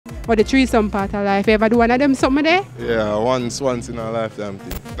Or the threesome part of life. You ever do one of them something there? Yeah, once in a lifetime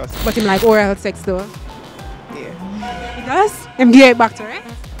thing. But him like oral sex though? Yeah. He does? Him give it back to her?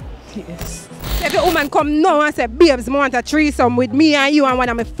 Yes. So if a woman come now and say, babes, I want a threesome with me and you and one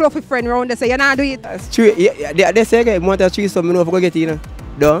of my fluffy friend around there, say you not do it? That's true. Yeah, they say, I want a threesome, you know, if I go get it, you know.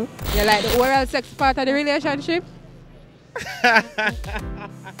 Done. You like the oral sex part of the relationship?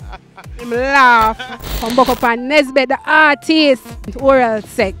 Him laugh. Come back up on Nesbeth, the artist. Oral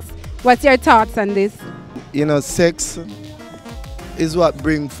sex. What's your thoughts on this? You know, sex is what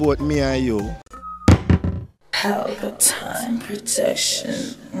brings forth me and you. Pelpa time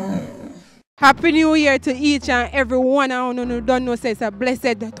protection. Happy New Year to each and every one of you who don't know, say it's a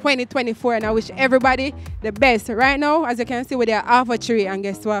blessed 2024 and I wish everybody the best. Right now, as you can see, we're half a tree and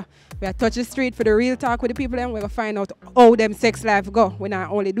guess what? We are touch the street for the real talk with the people and we're going to find out how them sex life go. We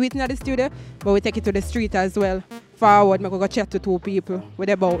not only do it in the studio, but we take it to the street as well. Forward, we're going to chat to two people what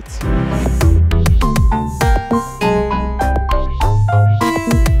about.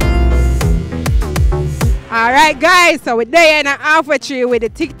 Alright guys, so we're there in an alpha tree with the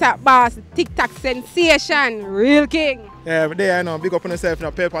TikTok boss, the TikTok sensation, real king. Yeah, we're there, you know, big up on yourself in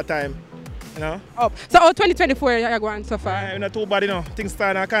a paper time, you know. Up. So how 2024 you're going so far? Not too bad, you know. Things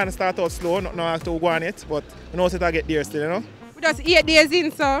kind of start out slow, not too go on yet, but you know, I get there still, you know. We just 8 days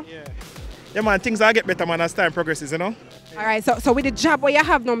in, so. Yeah man, things will get better man as time progresses, you know. Alright, so with the job what you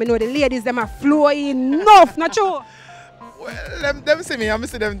have now, I know the ladies them are flowing enough, not true? Well, them see me, I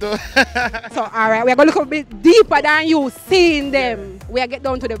see them too. So alright, we're going to look a bit deeper than you seeing them. We'll get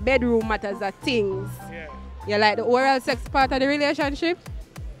down to the bedroom matters of things. Yeah. You like the oral sex part of the relationship?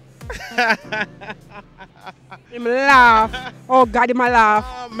 Him laugh. Oh God, him a laugh.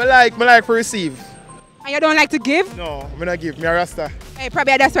 I like to receive. And you don't like to give? No, I don't give. Me a rasta. Hey,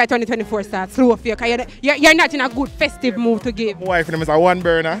 probably that's why 2024 starts slow for you, because you're not in a good festive mood to give. My wife is a one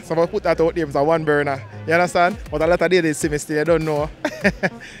burner, so if I put that out there, it's a one burner. You understand? But a lot of ladies see me still, I don't know.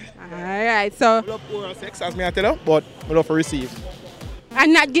 Alright, so. I love oral sex, as me I tell you, but I love to receive.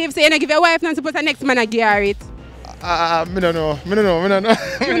 And not give, say you not give your wife, not suppose the next man to give her it. I don't know. You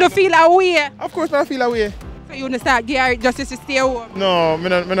don't feel a way? Of course I feel a way. So you don't start give her it just to stay home? No,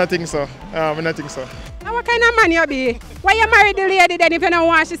 I don't think so. I don't think so. Now what kind of man you be? Why you married the lady then if you don't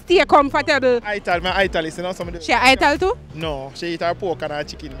want she stay comfortable? My Ital, you know somebody. She Ital too? No, she eat her pork and her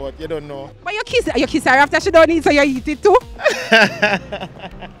chicken, but you don't know. But you kiss her after she don't eat, so you eat it too?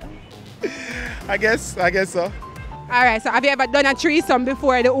 I guess so. Alright, so have you ever done a threesome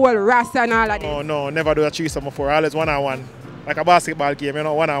before, the whole rasta and all of this? No, never do a threesome before. Always one-on-one. Like a basketball game, you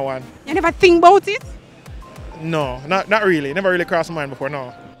know, one-on-one. You never think about it? No, not really. Never really crossed my mind before,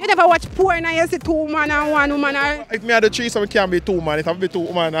 no. You never watch porn and you see 2 man and 1 woman? Or... If me had a threesome, it can't be 2 man. It have to be 2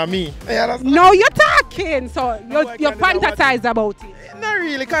 women and me. No, you're talking, so you fantasize about it. Not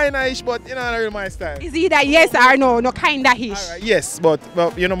really, kinda ish, but you know, not really my style. Is either yes or no kinda ish? Right, yes, but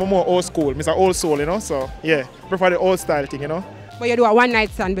you know, I'm more old school. I'm an old soul, you know, so yeah, prefer the old style thing, you know. But you do a one night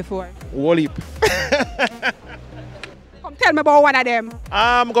stand before? Whole heap. Come tell me about one of them.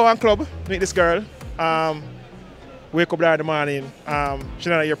 Go on club, meet this girl. Wake up there in the morning, she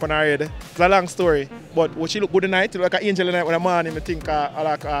not here on her head. It's a long story, but when she look good tonight, like an angel in the night when the morning, I think I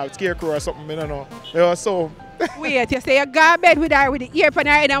like a scarecrow or something, I don't know. It was so... Wait, you say you go to bed with her with the ear on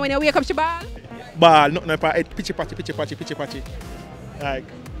her head and when you wake up she ball? Ball, nothing on her head, pitchy patchy. Like,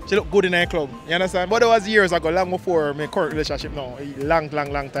 she look good in her club, you understand? But it was years ago, long before my current relationship now. Long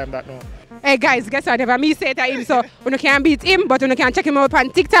time that now. Hey guys, guess what? Never me say to him, so you can't beat him, but you can check him out on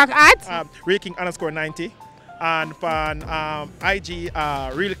TikTok at? RealKing_90. And on IG,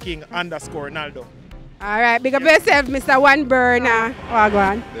 RealKing_Naldo. Alright, big up yourself, Mr. One Burner. Oh, go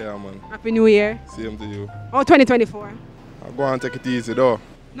on. Yeah, man. Happy New Year. Same to you. Oh, 2024. I'll go and take it easy, though.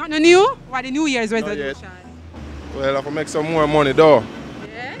 Not new? What the New Year's resolution? Well, if I make some more money, though.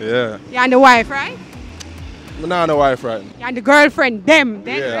 Yeah? Yeah. You and the wife, right? I'm not the wife, right? You and the girlfriend, them,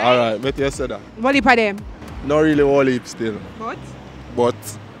 then, yeah, right? alright. Better you say that. What heap of them? Not really all heap still. But what?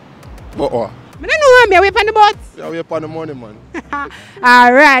 I don't know, I'm away on the boat. Yeah, we're up on the money, man.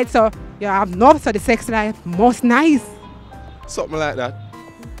 Alright, so you have enough, so the sex life most nice. Something like that.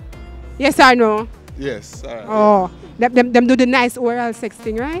 Yes or no? Yes. Right. Oh, them do the nice oral sex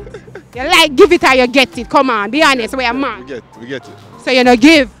thing, right? You like give it or you get it. Come on, be honest, we're a man. We get it. So you no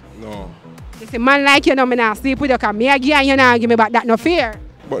give? No. You say, man like you know, me not sleep with you, because me a give and you not give me back that no fear.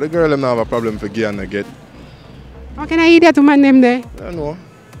 But the girl them not have a problem for give and not get. How can I eat that to man them there? I know.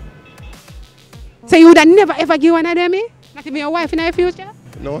 So you would have never ever give one of them, eh? Not even your wife in the future?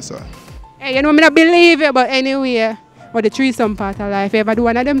 No, sir. Hey, you know me not believe you, but anyway, or the threesome part of life, you ever do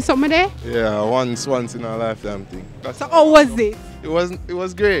one of them something there? Yeah, once in a lifetime thing. So how was it? It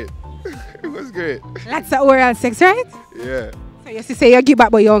was great. It was great. Lots of oral sex, right? Yeah. So you say you give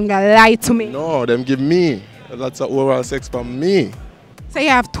back, but you don't lie to me. No, them give me lots of oral sex from me. So you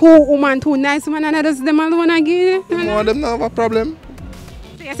have 2 women, 2 nice women, and others them alone again? One of them not have a problem.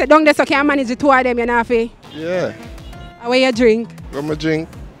 So you say, don't they so can manage the 2 of them, you know, fi? Yeah. How you drink? From a drink.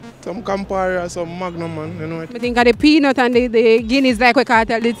 Some Campari or some Magnum, man. You know it. I think of the peanut and the Guinness, like we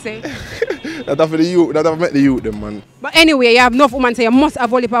Cartel did say. That have for the youth. That have met the youth, them, man. But anyway, you have enough women, so you must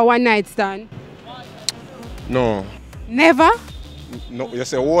have only for one night stand. No. Never? No, you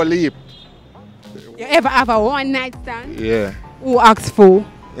say whole leap. You ever have a one night stand? Yeah. Who asks for?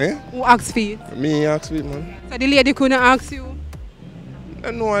 Eh? Who asks for it? Me ask it, man. So the lady couldn't ask you? I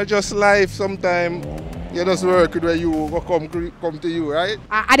know, I just life sometime. You just work with where you go come to you, right?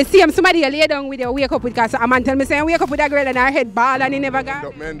 At the same somebody you lay down with you wake up with, because a man tell me saying wake up with a girl and her head ball and he never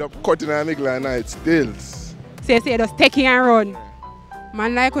got. Me end up cutting her middle at night still. So you say just take it and run.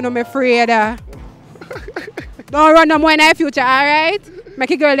 Man like you know me afraid. Don't run no more in the future, alright?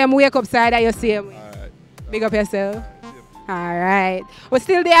 Make a girl them wake up side of your same way. Alright. Big up yourself. Alright. We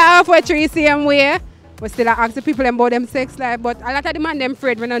still there halfway through same way. We still ask the people about them sex life, but a lot of the man them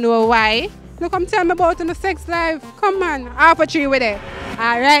afraid we don't know why. No, come tell me about the sex life. Come on, halfway through with it.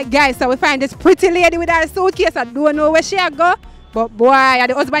 Alright guys, so we find this pretty lady with her suitcase. I don't know where she go, but boy,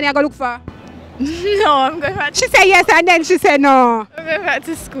 the husband you go look for. No, I'm going back. She said yes and then she said no. I'm going back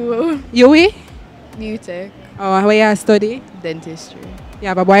to school. You will? New tech, Oh, where you study? dentistry. You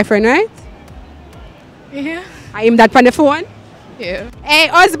have a boyfriend, right? Yeah. I am that on the phone. Yeah. Hey,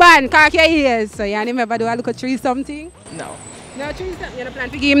 husband, cock your ears. So you ain't ever do a look at tree something? No. No tree something? You don't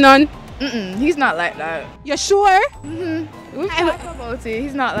plan to give him none? He's not like that. You sure? We've talked about it.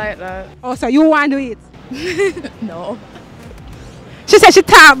 He's not like that. Oh, so you want to do it? No. She said she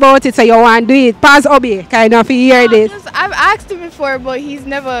talk about it, so you want to do it. Pause Obi, kind of hear this. I've asked him before, but he's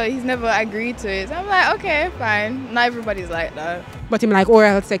never agreed to it. So I'm like, okay, fine. Not everybody's like that. But him like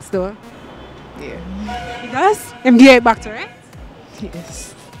oral sex though. Yeah. He does? Him give it back to her, right?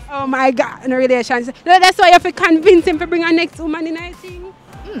 Yes. Oh my God, no relations. No, that's why you have to convince him to bring a next woman in, I think.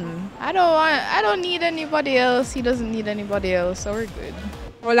 I don't need anybody else. He doesn't need anybody else, so we're good.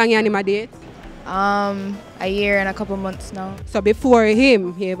 How long you and him a date? A year and a couple months now. So before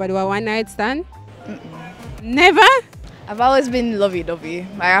him, he ever do a one night stand? Never? I've always been lovey-dovey.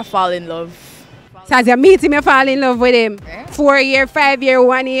 I fall in love. So as you meet him, you fall in love with him? Yeah. 4 year, 5 year,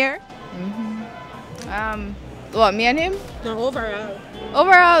 1 year? What, me and him? No, overall.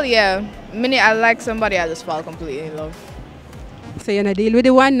 Overall, yeah. Minute I like somebody, I just fall completely in love. So you're not deal with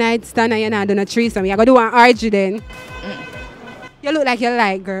the one night stand and you're not doing a threesome. You're going to do an orgy then? You look like you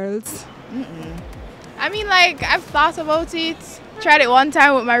like girls. I mean, like, I've thought about it. Tried it one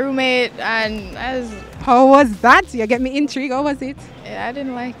time with my roommate, and How was that? You get me intrigued. How was it? yeah, I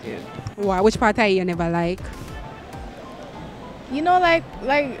didn't like it. Wow, which part of you never like? You know,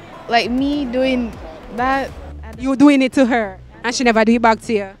 like me doing that. You doing it to her and she never do it back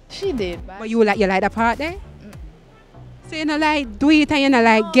to you. She did, But you like that part there? So you know like do it and you know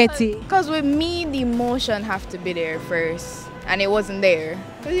like get it. Because with me, the emotion have to be there first, and it wasn't there.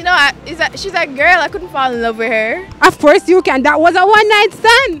 Because you know, she's a girl. I couldn't fall in love with her. Of course you can. That was a one night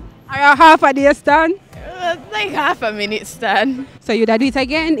stand. Or a half a day stand. Like half a minute stand. So you'd do it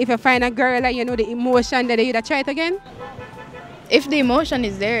again if you find a girl and you know the emotion that you'd try it again? If the emotion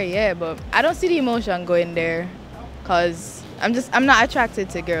is there, yeah, but I don't see the emotion going there. Because I'm not attracted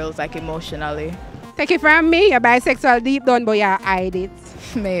to girls like emotionally. Take it from me, you're bisexual deep down, but you hide it.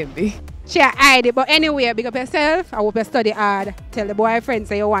 Maybe. She hide it, but anyway, big up yourself. I hope you study hard. Tell the boyfriend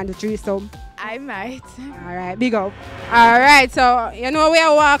say you want to threesome. I might. Alright, big up. Alright, so you know where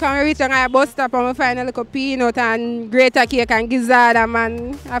I walk and we reach on our bus stop and we find a little peanut and greater cake and gizzard,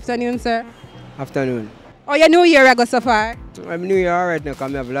 man. Afternoon, sir. Afternoon. Oh, you New Year I go so far? I'm New Year alright now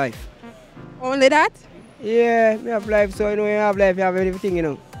because I have life. Only that? Yeah, I have life, so you know you have life, you have everything, you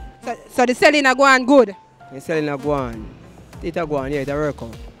know. So the selling are going good? You're selling a guan. It a guan, yeah, it a work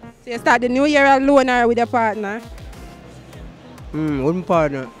out. So you start the New Year alone or with your partner? With my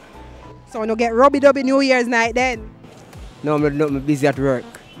partner. So you get rubby-dubby New Year's night then? No, I'm busy at work.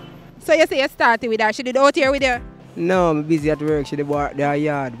 So you say you started with her, she did out here with you? No, I'm busy at work, she the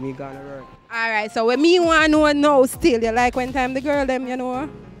yard, me gonna work. Alright, so when me want to know now still, you like when time the girl them, you know,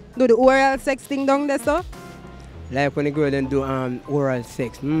 do the oral sex thing down there, so? Like when the girl then do oral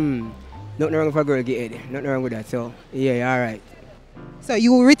sex. Nothing wrong if a girl get it. Nothing wrong with that, so yeah, alright. So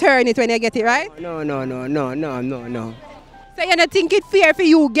you return it when you get it, right? No. So you don't think it fair for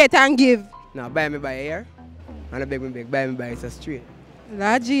you get and give? No, buy me by here. And I beg, buy me by it's a straight.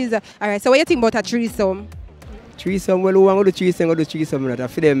 Lord Jesus. Alright, so what you think about a threesome? Threesome, well, who want to do threesome, go do threesome. Not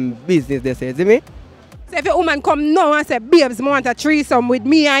for them business, they say, see me? So if a woman come now and say, babes, I want a threesome with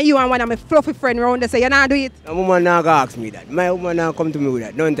me and you and one of my fluffy friend around, they say, you not do it? A woman not gonna ask me that. My woman not come to me with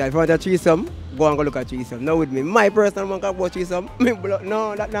that. No, if you want a threesome, go and go look at threesome. Not with me. My personal one can go threesome.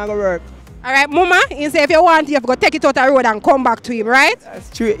 No, that not gonna work. All right, mama, you say if you want, you have to go take it out the road and come back to him, right? That's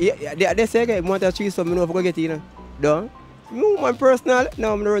true. Yeah, they say, if you want a threesome, you know if you go get it, you know. Done. You want personal?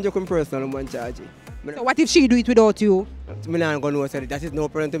 No, I'm not running personal, I'm going to charge you. So what if she do it without you? I'm not going to know, so that is no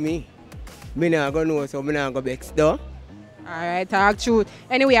problem to me. I'm not going to know, so I'm not going to vex. Done. Alright, talk truth.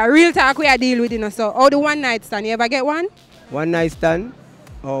 Anyway, a real talk we are deal with, you know. So, how the one night stand? You ever get one? One night stand?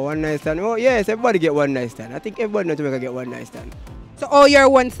 Oh, one night stand. Oh, yes, everybody get one night stand. I think everybody knows to get one night stand. So, how your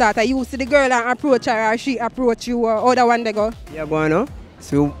one start? Are you see the girl and approach her or she approach you or how the one they go? Yeah, go on, no?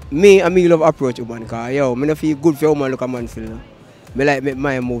 So, me love approach a woman because, yo, I don't feel good for a woman look a man feel. I like make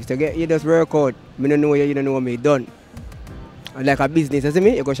my moves. So, you just work out. I don't know you don't know me done. And like a business, you see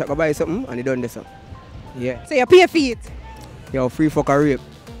me? You go shop and buy something and you done this. Yeah. So, you pay for it? Yo, free fuck a rape.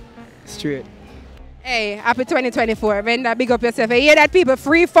 Straight. Hey, happy 2024. Vendor, big up yourself. You hear that people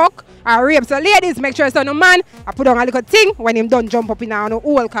free fuck or rape. So ladies, make sure it's on no man. I put on a little thing when him done jump up in a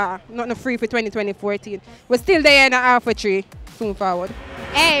old car. Not no free for 2014. We're still there in the Alpha tree. Soon forward.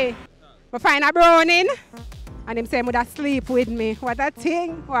 Hey, we find a browning. And him say I'm gonna sleep with me. What a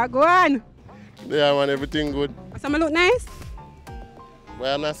thing. What go on? Yeah, man, everything good. Some look nice?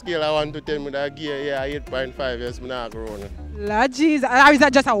 Well, on a scale of 1 to 10, with a gear, yeah, 8.5, yes, I'm not growing. Lord Jesus. Or is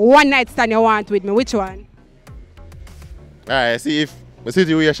that just a one night stand you want with me? Which one? Alright, see if the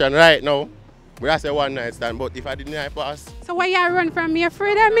situation right now, we have say one night stand, but if I didn't I pass. So why you run from me?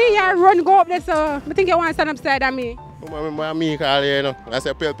 Afraid of me? You run go up there, so I think you want to stand upside of me. I remember me call you, you know. I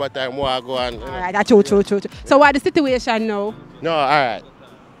say Pelpa time, more go on. Alright, that's true. So what the situation now? No, alright.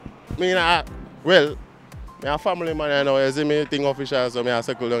 Well, I'm a family man, you know. You see me, thing official, so I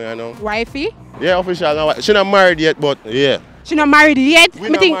circle down, you know. Wifey? Yeah, official. No, she not married yet, but yeah. She not married yet? We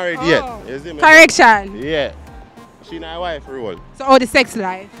not married yet. You see me? Correction. Yeah. She not a wife role. So how the sex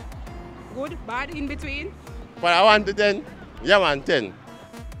life? Good, bad, in between? But I want to 10. Yeah, man, 10.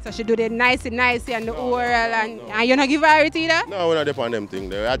 So she do the nicey and the oral and you not give her it either? No, we're not depend them thing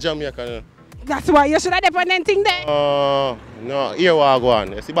there. I Jamaican. That's why you should have depend them thing there? No, here we go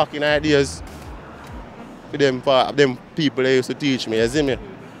on. You see, back in the days, them people they used to teach me, you see me?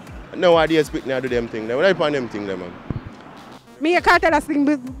 Nowadays, people now do them thing. We're not depend them thing there, man. Me, you can't tell us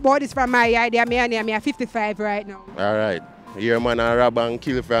thing about this from my idea. Me are 55 right now. All right. Here, man, I rob and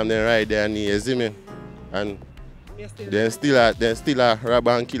kill from them right there, and you see me? And then still a rob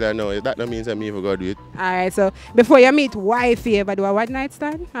and killer now. That don't mean that me ever go do it. Alright, so before you meet wife, you ever do a one night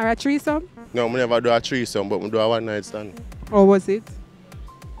stand or a threesome? No, I never do a threesome, but I do a one night stand. Or was it?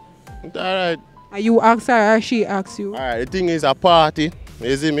 Alright. Are you ask her or she asks you? Alright, the thing is a party,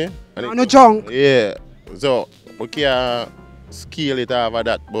 you see me? And no junk. Yeah. So, we can scale it over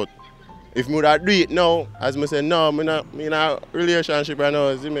that, but if me would do it now, as I say, no, I'm in a relationship right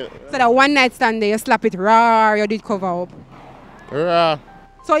now, see me? So that one night stand there, you slap it raw or you did cover up? Raw.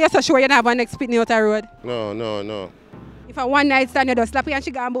 So you're so sure you don't have a next pitney out the road? No. If a one night stand you just slap it and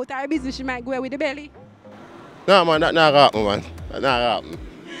she go about her business, she might go with the belly? No, man, that not happen, man. That not happen.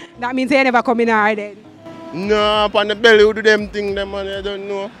 That means you never come in her then? No, upon the belly, who do them things, them, man, I don't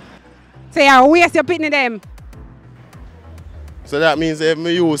know. So you waste your pitney them? So that means if I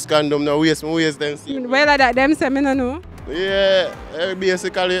use condom, now waste them. Well, like that, them say me no know. Yeah,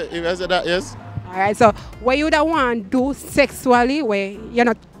 basically, if I say that, yes. Alright, so what you don't want to do sexually, where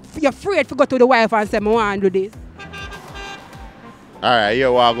you're afraid to go to the wife and say, I want to do this? Alright, here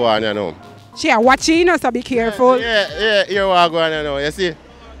we go on, you know. She are watching, you know, so be careful. Yeah, here we go on, you know. You see,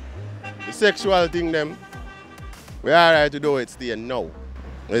 the sexual thing, them, we are right to do it still now.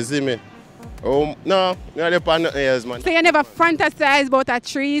 You see me? Oh, no, not depend on ears, man. So you never fantasize about a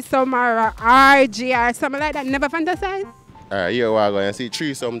threesome or a RG or something like that? Never fantasize? Alright, here we go and see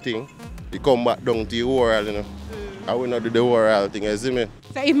threesome thing. You come back down to your oral, you know. I will not do the oral thing, you see me?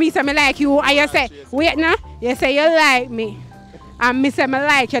 So if me say me like you and you say, wait now, you say you like me. And me say me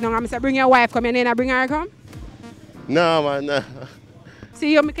like you, and me say bring your wife come, and then I bring her come? No, man, no.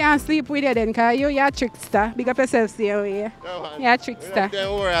 See, you can't sleep with you then, because you're a trickster. Big up yourself, see you here. No, man. You're a trickster. The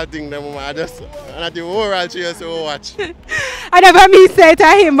oral thing, them, man. Not the oral chase to watch. I never me say it to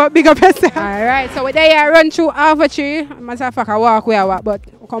him, but big up yourself. Alright, so we there run through Alpha tree. Motherfucker walk where I walk, but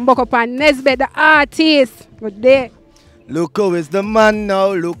we come back up on Nesbeth, the artist. Good day. Look who is the man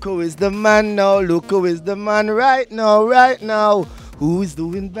now, look who is the man now, look who is the man right now. Who is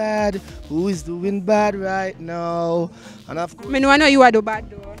doing bad? Who is doing bad right now? And of course, I know you are the bad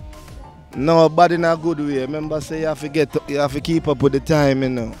though. No, but in a good way. Remember, say you have to keep up with the time, you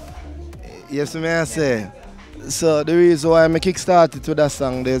know. Yes, may I say. So the reason why I kick started with that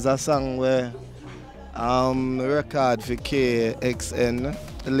song, there's a song where record for KXN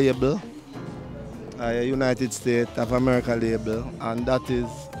label, a United States of America label, and that is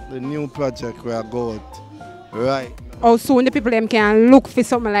the new project where I go out right. How soon the people them can look for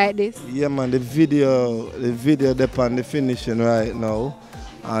something like this? Yeah man, the video depend the finishing right now,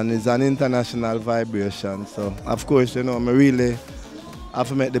 and it's an international vibration. So of course, you know, I really have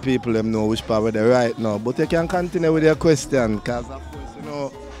to make the people them know which part they're right now. But you can continue with your question, because of course, you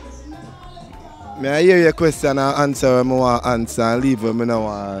know, I hear your question and answer what I want to answer and leave what I don't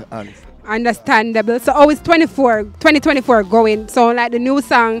want to answer. Understandable. So how is 2024 going? So like the new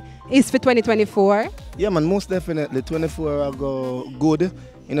song is for 2024? Yeah man, most definitely 24 will go good.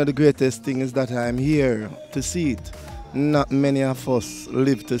 You know, the greatest thing is that I'm here to see it. Not many of us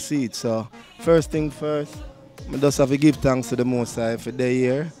live to see it. So first thing first, I just have to give thanks to the Most High for the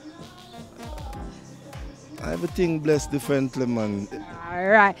year. Everything blessed differently, man. All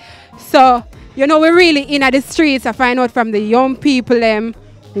right. So, you know, we're really in at the streets to find out from the young people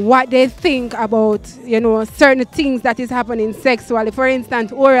what they think about, you know, certain things that is happening sexually. For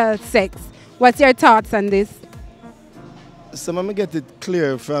instance, oral sex. What's your thoughts on this? So let me get it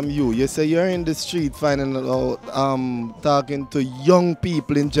clear from you. You say you're in the street finding out, talking to young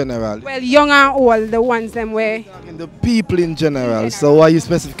people in general. Well, young and old, the ones them way. Talking to people in general. So why you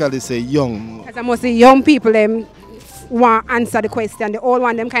specifically say young? Because I must say young people them want to answer the question. The old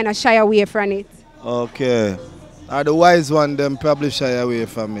one them kind of shy away from it. Okay. The wise one them probably shy away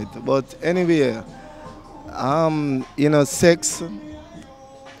from it. But anyway, you know, sex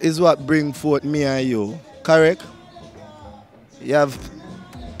is what bring forth me and you. Correct? You have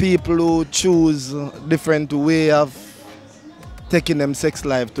people who choose different way of taking them sex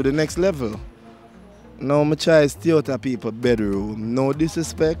life to the next level. Now I try to stay out of people's bedroom. No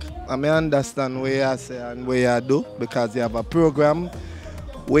disrespect. I may understand what you say and what you do, because you have a program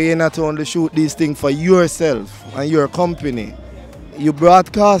where you not only shoot these things for yourself and your company. You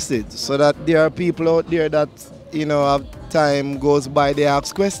broadcast it so that there are people out there that, you know, as time goes by, they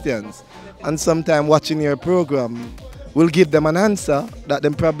ask questions. And sometimes watching your program will give them an answer that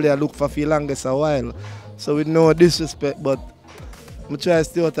them probably look for the longest a while. So with no disrespect, but I try to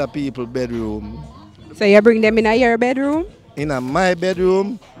stay out of people's bedroom. So you bring them in your bedroom? In my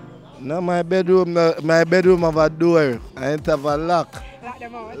bedroom? No, my bedroom have a door. I don't have a lock. Lock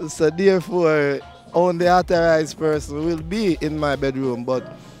them out. So therefore, only authorized person will be in my bedroom.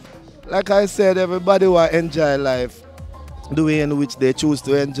 But like I said, everybody will enjoy life the way in which they choose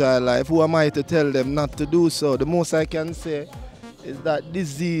to enjoy life. Who am I to tell them not to do so? The most I can say is that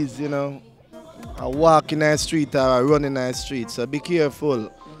disease, you know, a walk in the street or a run in the street. So be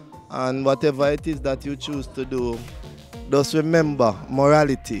careful. And whatever it is that you choose to do, just remember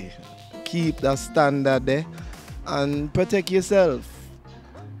morality. Keep that standard there and protect yourself.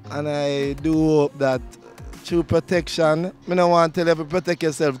 And I do hope that through protection, I don't want to tell you to protect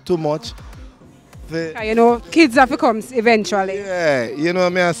yourself too much. You know, kids have to come eventually. Yeah, you know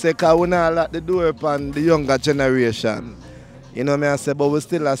what I say, because we not lock the door upon the younger generation. You know what I say, but we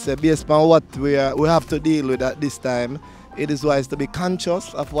still I say, based on what we have to deal with at this time, it is wise to be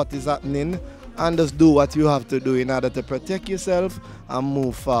conscious of what is happening and just do what you have to do in order to protect yourself and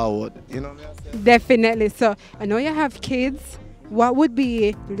move forward. You know what I say? Definitely. So, I know you have kids. What would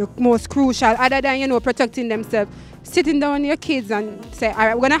be the most crucial, other than, you know, protecting themselves, sitting down with your kids and say, all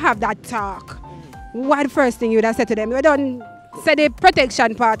right, we're going to have that talk. What the first thing you would have said to them? We don't say the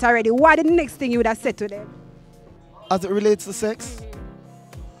protection part already. What the next thing you would have said to them? As it relates to sex,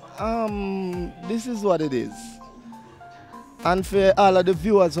 this is what it is. And for all of the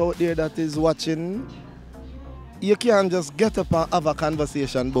viewers out there that is watching, you can't just get up and have a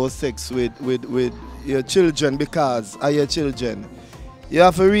conversation about sex with your children because of your children. You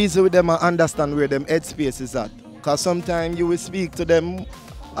have to reason with them and understand where them headspace is at. Because sometimes you will speak to them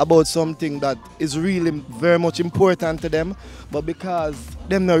about something that is really very much important to them, but because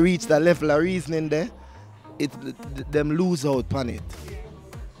them not reach that level of reasoning there, them lose out on it.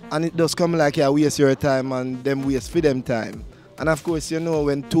 And it does come like you waste your time and them waste for them time. And of course, you know,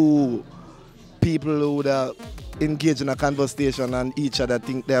 when two people who would engage in a conversation and each other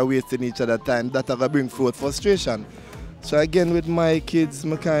think they're wasting each other time, that will bring forth frustration. So again, with my kids,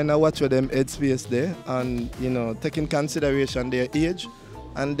 I kind of watch with them headspace there and, you know, take in consideration their age.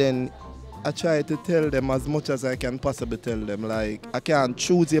 And then I try to tell them as much as I can possibly tell them. Like, I can't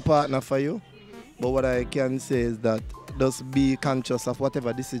choose a partner for you, but what I can say is that just be conscious of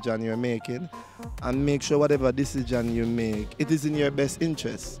whatever decision you're making and make sure whatever decision you make, it is in your best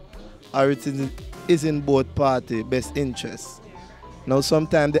interest. or it is in both party best interest. Now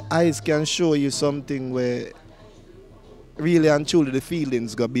sometimes the eyes can show you something where really and truly the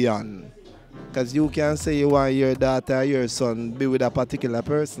feelings go beyond. Because you can say you want your daughter or your son be with a particular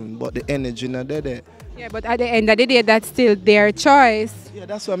person, but the energy not there. Yeah, but at the end of the day, that's still their choice. Yeah,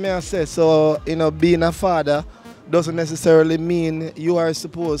 that's what I say. So, you know, being a father doesn't necessarily mean you are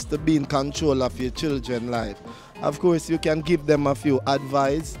supposed to be in control of your children's life. Of course, you can give them a few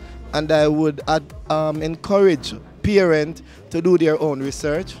advice, and I would encourage parents to do their own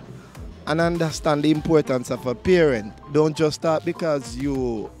research and understand the importance of a parent. Don't just start because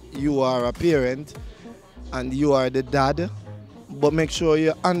you are a parent and you are the dad, but make sure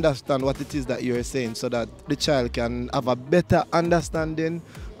you understand what it is that you're saying so that the child can have a better understanding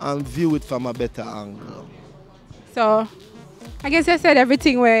and view it from a better angle. So, I guess I said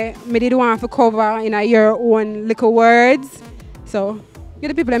everything where me did want to cover in your own little words. So, give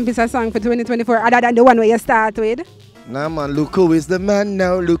the people a piece of song for 2024 other than the one where you start with. Nah man, look who is the man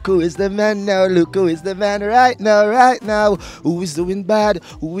now, look who is the man now, look who is the man right now. Who is doing bad,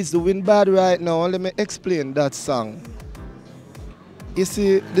 who is doing bad right now? Let me explain that song. You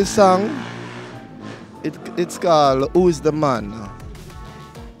see, the song, it's called Who is the Man?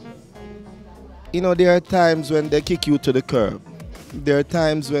 You know, there are times when they kick you to the curb. There are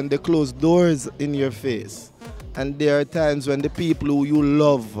times when they close doors in your face. And there are times when the people who you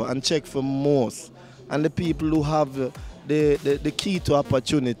love and check for most and the people who have the key to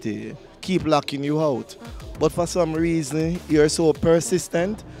opportunity keep locking you out. But for some reason, you're so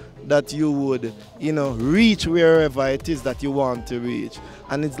persistent that you would, you know, reach wherever it is that you want to reach.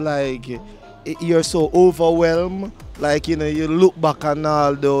 And it's like you're so overwhelmed, like, you know, you look back on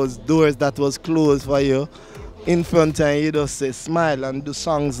all those doors that was closed for you in front and you just say smile and do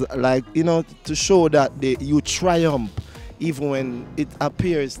songs like, you know, to show that you triumph even when it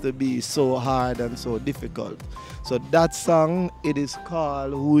appears to be so hard and so difficult. So that song, it is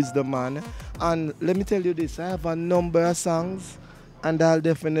called Who is the Man? And let me tell you this, I have a number of songs and I'll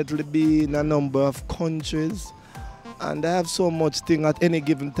definitely be in a number of countries. And I have so much thing at any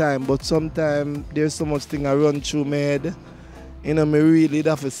given time, but sometimes there's so much thing I run through my head. You know, me really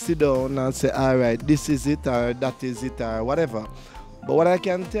have to sit down and say, all right, this is it or that is it or whatever. But what I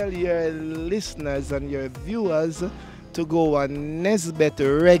can tell your listeners and your viewers, to go on Nesbet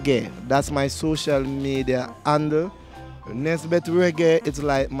Reggae. That's my social media handle. Nesbet Reggae, it's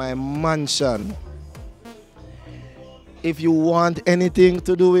like my mansion. If you want anything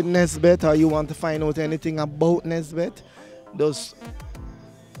to do with Nesbet or you want to find out anything about Nesbet, just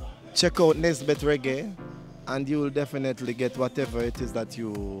check out Nesbet Reggae and you will definitely get whatever it is that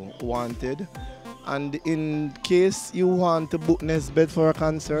you wanted. And in case you want to book Nesbet for a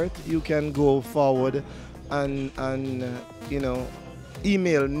concert, you can go forward and you know,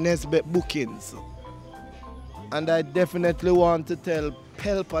 email Nesbet Bookings. And I definitely want to tell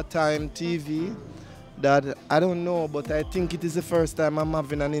Pelpa Time TV that I don't know, but I think it is the first time I'm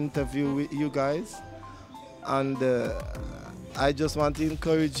having an interview with you guys. And I just want to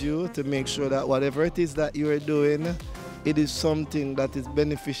encourage you to make sure that whatever it is that you are doing, it is something that is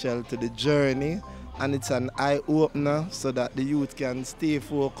beneficial to the journey and it's an eye-opener so that the youth can stay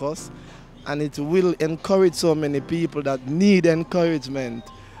focused. And it will encourage so many people that need encouragement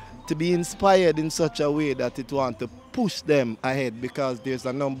to be inspired in such a way that it wants to push them ahead, because there's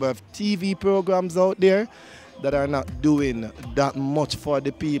a number of TV programs out there that are not doing that much for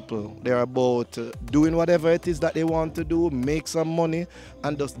the people. They're about doing whatever it is that they want to do, make some money,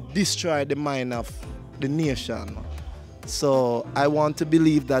 and just destroy the mind of the nation. So I want to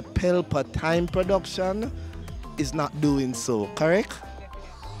believe that Pelpa Time Production is not doing so, correct?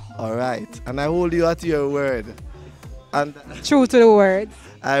 All right, and I hold you at your word. And true to the word.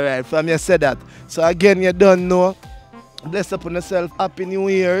 All right, from you said that. So again, you don't know. Bless upon yourself. Happy New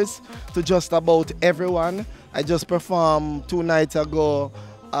Year's to just about everyone. I just performed 2 nights ago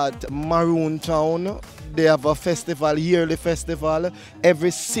at Maroon Town. They have a festival, yearly festival,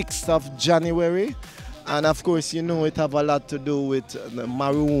 every 6th of January. And of course, you know, it have a lot to do with the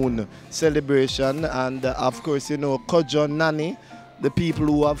Maroon celebration. And of course, you know, Kojo Nani, the people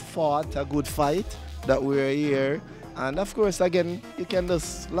who have fought a good fight, that we're here. And of course, again, you can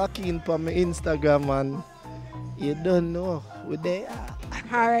just lock in on my Instagram and you don't know who they are.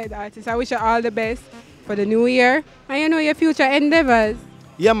 All right, artist, I wish you all the best for the new year and you know your future endeavors.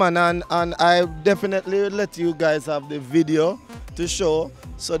 Yeah, man, and I definitely let you guys have the video to show,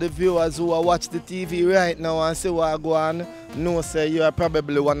 so the viewers who are watch the TV right now and see what I go on know, say you are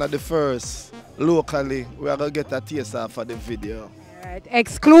probably one of the first locally we are going to get a taste of for the video. All right,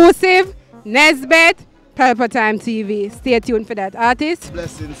 exclusive Nesbet Pelpa Time TV. Stay tuned for that. Artist?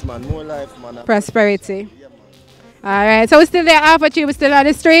 Blessings, man. More life, man. Prosperity. Alright, so we're still there half a tree, we're still on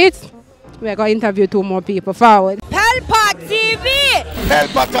the streets. We're going to interview 2 more people. Forward. Pelpa TV!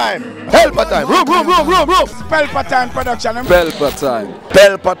 Pelpa Time! Pelpa Time! Room! Pelpa Time production. Pelpa Time.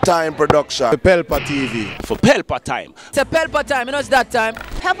 Pelpa Time production. Pelpa TV. For Pelpa Time. It's a Pelpa Time, you know it's that time.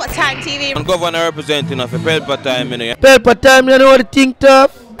 Pelpa Time TV. I'm governor representing of a Pelpa Time, you know. Pelpa Time, you know what the thing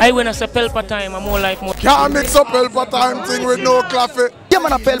tough? I when I say Pelpa Time, I'm more like more. Can't mix up Pelpa Time thing with no coffee. Yeah,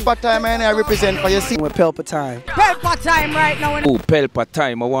 man, a Pelpa Time, and I represent for you. See, We're Pelpa Time. Pelpa Time right now. Oh, Pelpa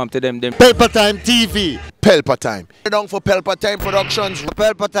Time, I want to them. Pelpa Time TV. Pelpa Time. Down for Pelpa Time Productions.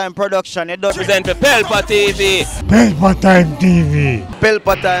 Pelpa Time production, it does Represent for Pelpa TV. Pelpa Time TV.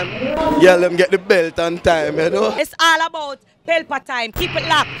 Pelpa Time. Yeah, let them get the belt on time, you know. It's all about Pelpa Time. Keep it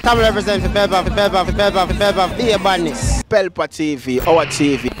locked. Time represent for Pelpa, be a badness. Pelpa TV, our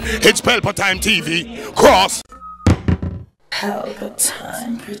TV. It's Pelpa Time TV. Cross. Pelpa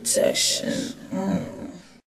Time protection.